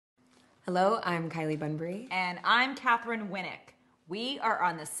Hello, I'm Kylie Bunbury. And I'm Katheryn Winnick. We are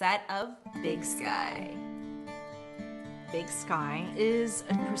on the set of Big Sky. Big Sky is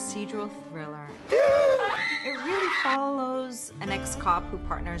a procedural thriller. It really follows an ex-cop who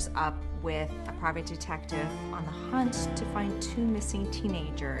partners up with a private detective on the hunt to find two missing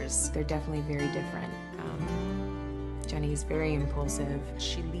teenagers. They're definitely very different. Jenny's very impulsive.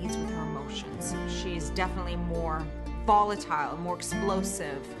 She leads with her emotions. She's definitely more volatile, more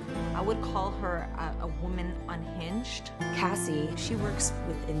explosive. I would call her a woman unhinged. Cassie, she works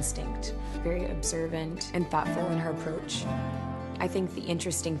with instinct, very observant and thoughtful in her approach. I think the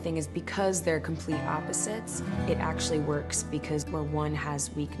interesting thing is because they're complete opposites, it actually works because where one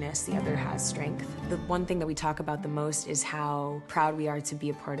has weakness, the other has strength. The one thing that we talk about the most is how proud we are to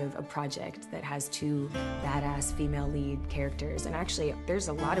be a part of a project that has two badass female lead characters. And actually, there's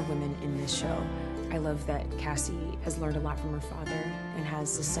a lot of women in this show. I love that Cassie has learned a lot from her father and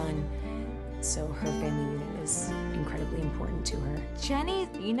has a son, so her family unit is incredibly important to her. Jenny,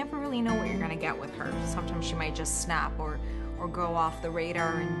 you never really know what you're gonna get with her. Sometimes she might just snap or go off the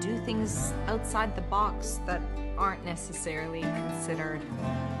radar and do things outside the box that aren't necessarily considered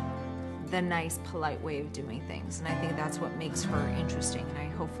the nice, polite way of doing things. And I think that's what makes her interesting. And I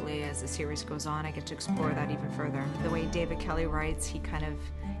hopefully, as the series goes on, I get to explore that even further. The way David Kelley writes, he kind of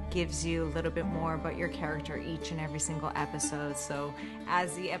gives you a little bit more about your character each and every single episode. So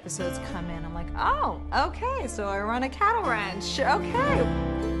as the episodes come in, I'm like, oh, okay, so I run a cattle ranch,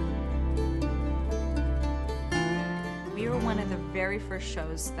 okay. We were one of the very first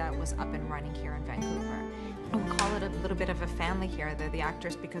shows that was up and running here in Vancouver. We call it a little bit of a family here. They're the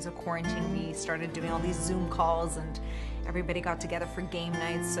actors, because of quarantine, we started doing all these Zoom calls and everybody got together for game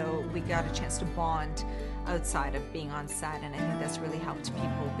nights, so we got a chance to bond outside of being on set, and I think that's really helped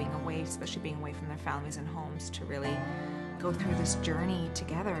people being away, especially being away from their families and homes, to really go through this journey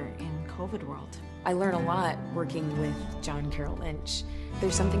together in COVID world. I learn a lot working with John Carroll Lynch.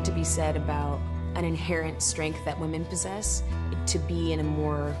 There's something to be said about an inherent strength that women possess to be in a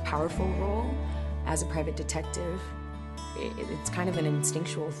more powerful role as a private detective. It's kind of an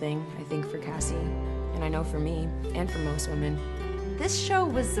instinctual thing, I think, for Cassie, and I know for me, and for most women. This show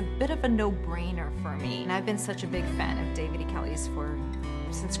was a bit of a no-brainer for me, and I've been such a big fan of David E. Kelley's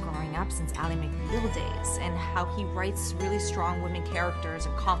since growing up, since Ally McBeal days, and how he writes really strong women characters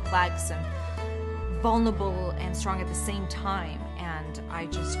and complex and vulnerable and strong at the same time. And I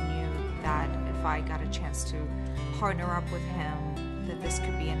just knew that if I got a chance to partner up with him, that this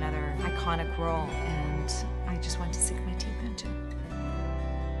could be another iconic role, and I just went to sink my teeth